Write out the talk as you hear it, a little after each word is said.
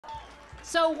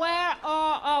So where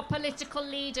are our political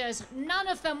leaders? None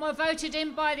of them were voted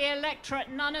in by the electorate.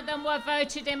 None of them were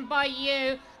voted in by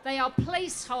you. They are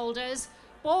placeholders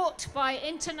bought by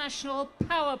international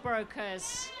power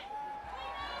brokers.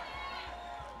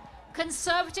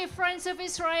 Conservative friends of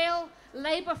Israel,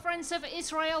 Labour friends of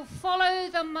Israel, follow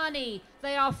the money.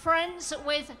 They are friends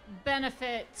with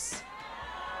benefits.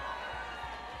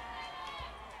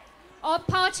 Our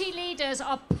party leaders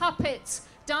are puppets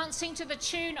dancing to the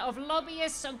tune of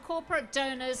lobbyists and corporate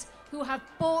donors who have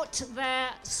bought their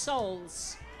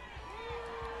souls.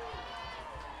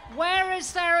 Where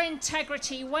is their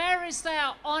integrity? Where is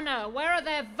their honor? Where are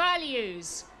their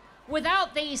values?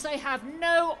 Without these, they have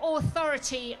no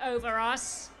authority over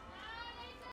us.